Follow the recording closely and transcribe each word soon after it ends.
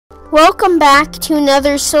Welcome back to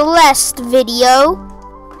another Celeste video.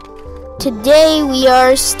 Today we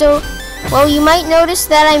are still, well, you might notice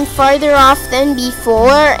that I'm farther off than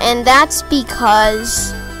before, and that's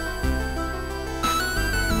because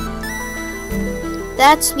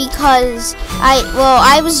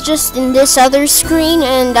I was just in this other screen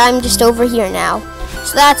and I'm just over here now.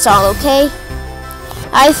 So that's all, okay?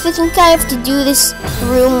 I think I have to do this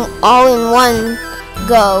room all in one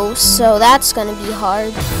go, so that's gonna be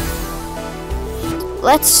hard.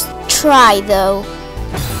 Let's try though.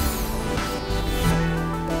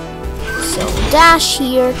 So dash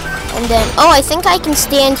here, and then, oh, I think I can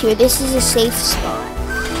stand here. This is a safe spot.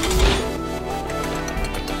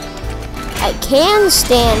 I can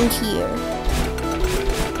stand here.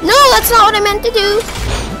 No, that's not what I meant to do.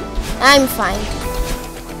 I'm fine.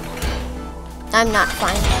 I'm not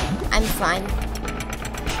fine. I'm fine.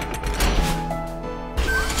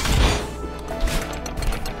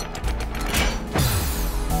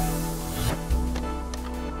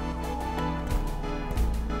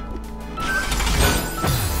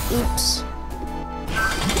 Oops.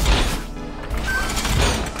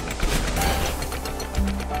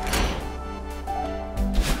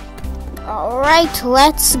 Alright,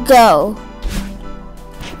 let's go.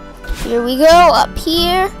 Here we go, up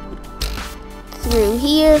here, through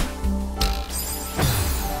here.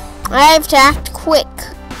 I have to act quick.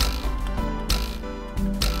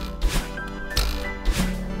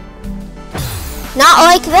 Not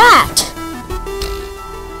like that.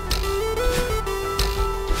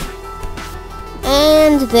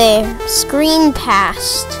 And there, screen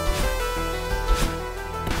passed.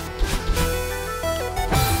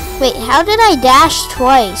 Wait, how did I dash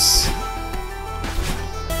twice?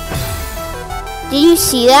 Did you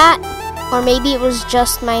see that? Or maybe it was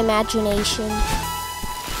just my imagination.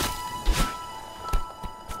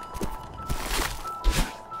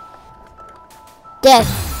 Dead.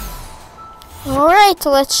 Alright,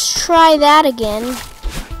 let's try that again.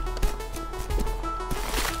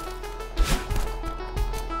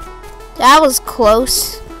 That was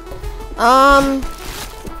close. Oh!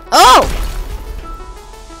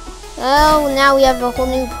 Oh, now we have a whole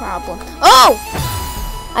new problem. Oh!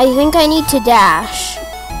 I think I need to dash.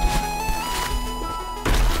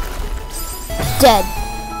 Dead.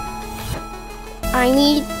 I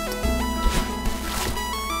need...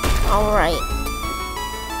 Alright.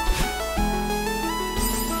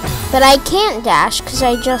 But I can't dash because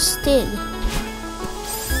I just did.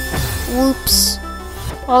 Whoops.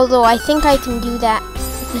 Although I think I can do that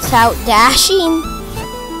without dashing.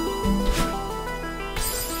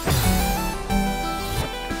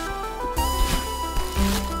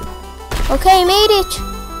 Okay, made it.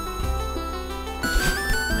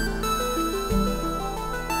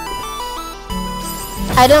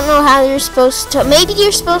 I don't know how you're supposed to, maybe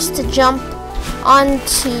you're supposed to jump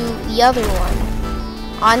onto the other one.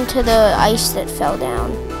 Onto the ice that fell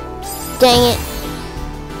down. Dang it.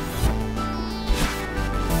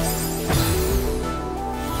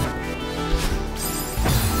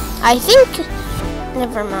 I think,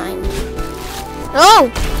 never mind.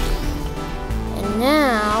 Oh! And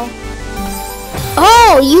now,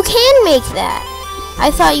 oh, you can make that.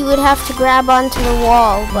 I thought you would have to grab onto the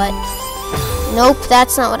wall, but nope,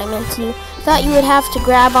 that's not what I meant to do. I thought you would have to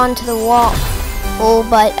grab onto the wall. Oh,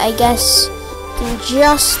 but I guess you can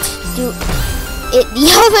just do it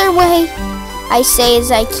the other way. I say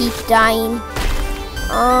as I keep dying.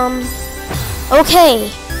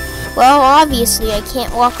 Okay. Well, obviously, I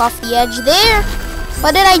can't walk off the edge there.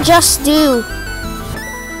 What did I just do?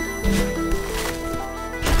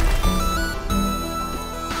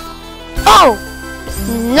 Oh!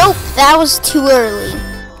 Nope, that was too early.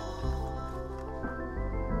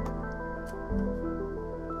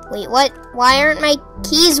 Wait, what? Why aren't my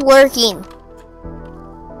keys working?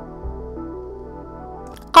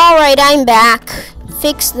 Alright, I'm back.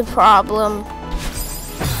 Fix the problem.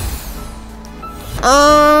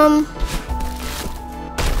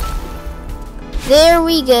 There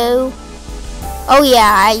we go. Oh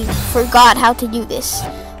yeah, I forgot how to do this.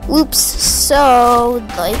 Oops, so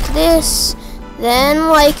like this, then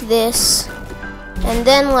like this, and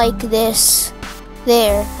then like this.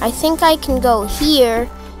 There, I think I can go here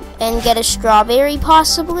and get a strawberry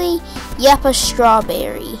possibly. Yep, a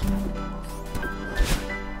strawberry.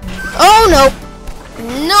 Oh, nope.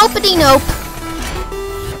 Nopety nope.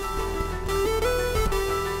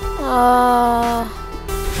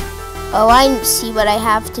 Oh, I see what I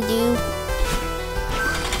have to do.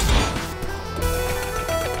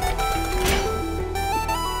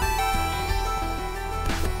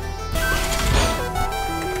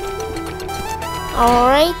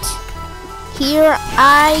 Alright. Here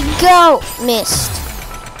I go. Missed.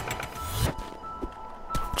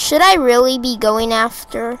 Should I really be going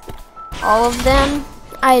after all of them?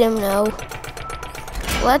 I don't know.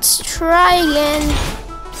 Let's try again.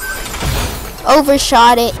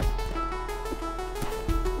 Overshot it.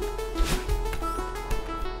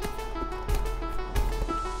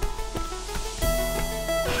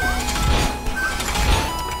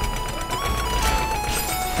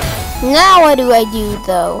 Now what do I do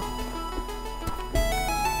though?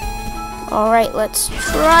 Alright, let's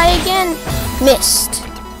try again. Missed.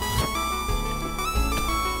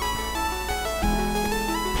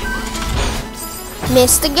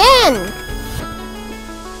 Missed again.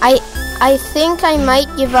 I think I might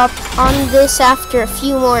give up on this after a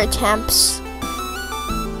few more attempts.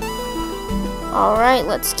 Alright,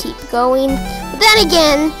 let's keep going. But then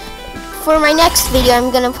again, for my next video,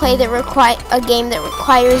 I'm gonna play a game that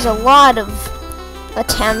requires a lot of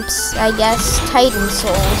attempts, I guess. Titan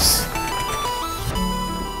Souls.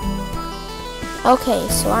 Okay,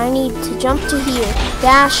 so I need to jump to here.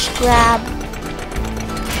 Dash, grab,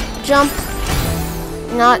 jump,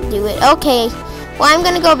 not do it. Okay, well, I'm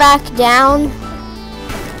gonna go back down.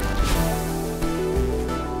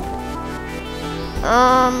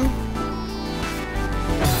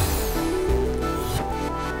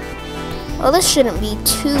 Well, this shouldn't be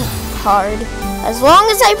too hard, as long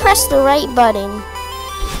as I press the right button.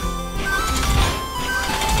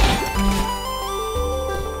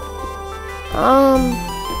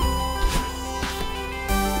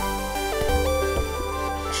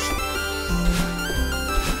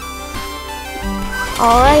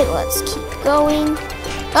 Alright, let's keep going.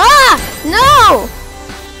 Ah! No!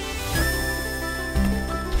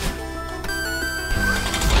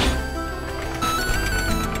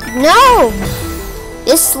 No!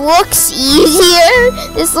 This looks easier.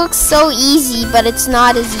 This looks so easy, but it's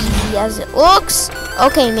not as easy as it looks.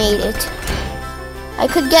 Okay, made it. I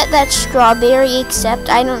could get that strawberry, except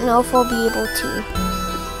I don't know if I'll be able to.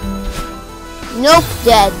 Nope,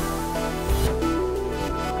 dead.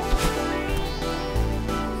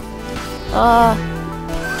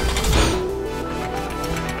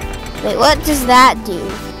 Wait, what does that do?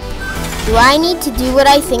 Do I need to do what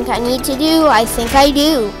I think I need to do? I think I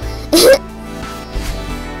do.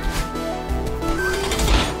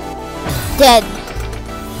 Dead.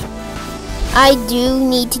 I do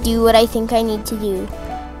need to do what I think I need to do.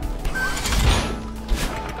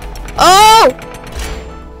 Oh!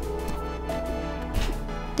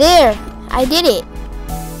 There, I did it.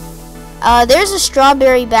 There's a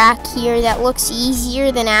strawberry back here that looks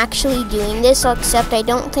easier than actually doing this, except I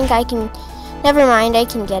don't think I can. Never mind, I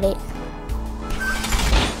can get it.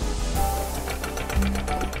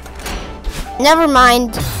 Never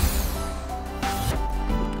mind.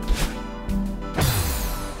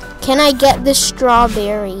 Can I get the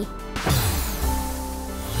strawberry?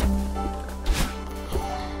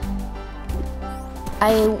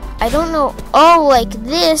 I don't know. Oh, like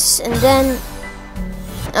this, and then...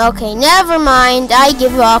 Okay, never mind. I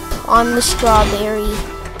give up on the strawberry.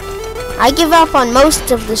 I give up on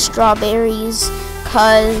most of the strawberries,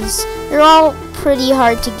 because they're all pretty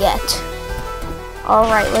hard to get.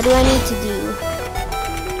 Alright, what do I need to do?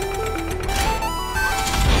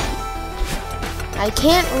 I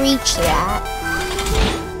can't reach that.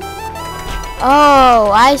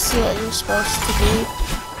 Oh, I see what you're supposed to do.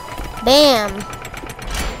 Bam.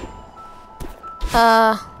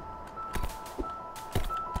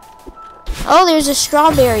 Oh, there's a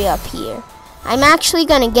strawberry up here. I'm actually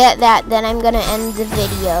gonna get that, then I'm gonna end the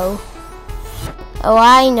video. Oh,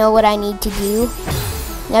 I know what I need to do.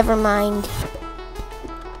 Never mind.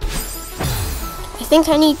 I think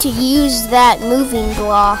I need to use that moving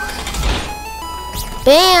block.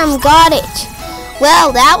 Bam, got it.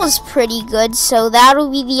 Well, that was pretty good, so that'll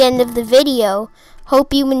be the end of the video.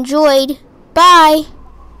 Hope you enjoyed. Bye.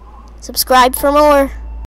 Subscribe for more.